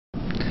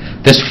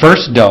This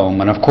first dome,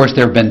 and of course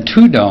there have been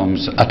two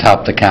domes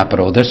atop the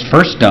Capitol, this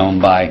first dome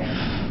by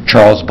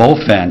Charles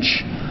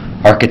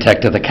Bulfinch,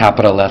 architect of the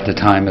Capitol at the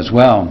time as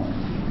well,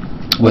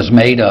 was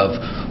made of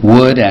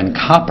wood and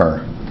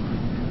copper.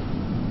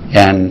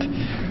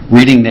 And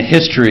reading the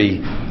history,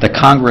 the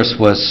Congress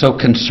was so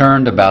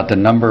concerned about the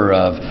number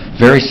of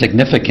very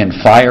significant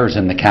fires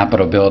in the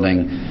Capitol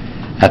building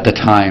at the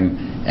time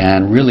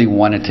and really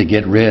wanted to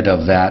get rid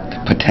of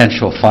that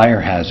potential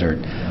fire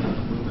hazard.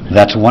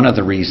 That's one of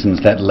the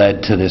reasons that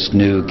led to this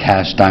new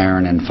cast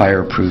iron and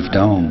fireproof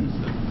dome.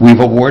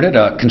 We've awarded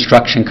a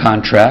construction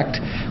contract.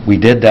 We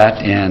did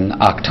that in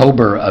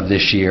October of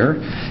this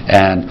year,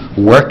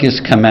 and work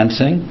is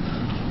commencing.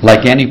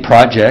 Like any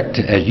project,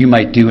 as you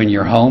might do in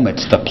your home,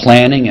 it's the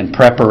planning and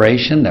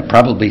preparation that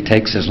probably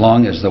takes as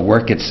long as the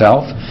work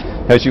itself.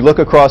 As you look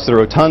across the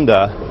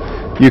rotunda,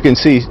 you can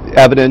see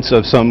evidence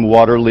of some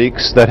water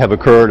leaks that have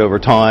occurred over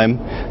time.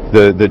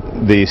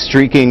 The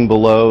streaking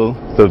below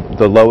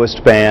the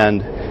lowest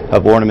band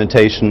of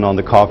ornamentation on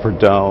the coffered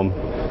dome,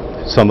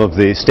 some of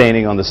the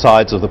staining on the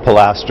sides of the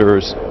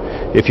pilasters.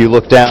 If you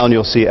look down,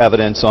 you'll see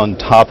evidence on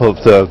top of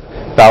the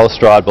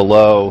balustrade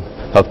below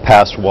of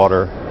past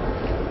water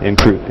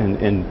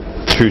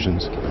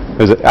intrusions.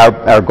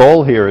 Our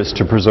goal here is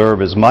to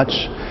preserve as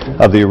much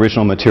of the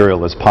original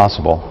material as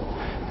possible,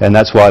 and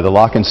that's why the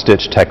lock and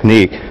stitch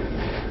technique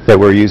that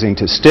we're using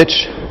to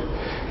stitch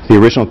the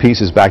original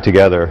pieces back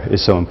together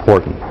is so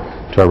important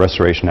to our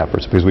restoration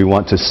efforts, because we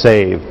want to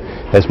save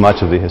as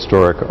much of the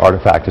historic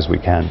artifact as we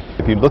can.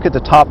 If you look at the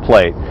top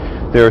plate,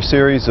 there are a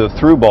series of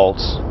through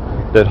bolts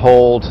that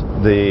hold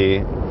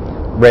the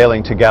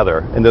railing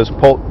together, and those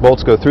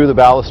bolts go through the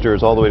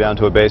balusters all the way down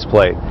to a base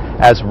plate.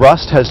 As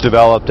rust has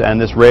developed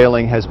and this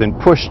railing has been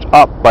pushed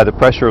up by the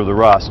pressure of the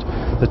rust,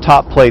 the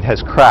top plate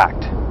has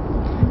cracked,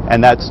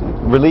 and that's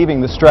relieving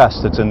the stress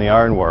that's in the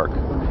ironwork.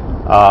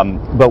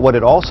 But what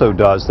it also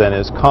does then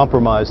is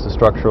compromise the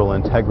structural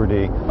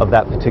integrity of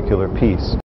that particular piece.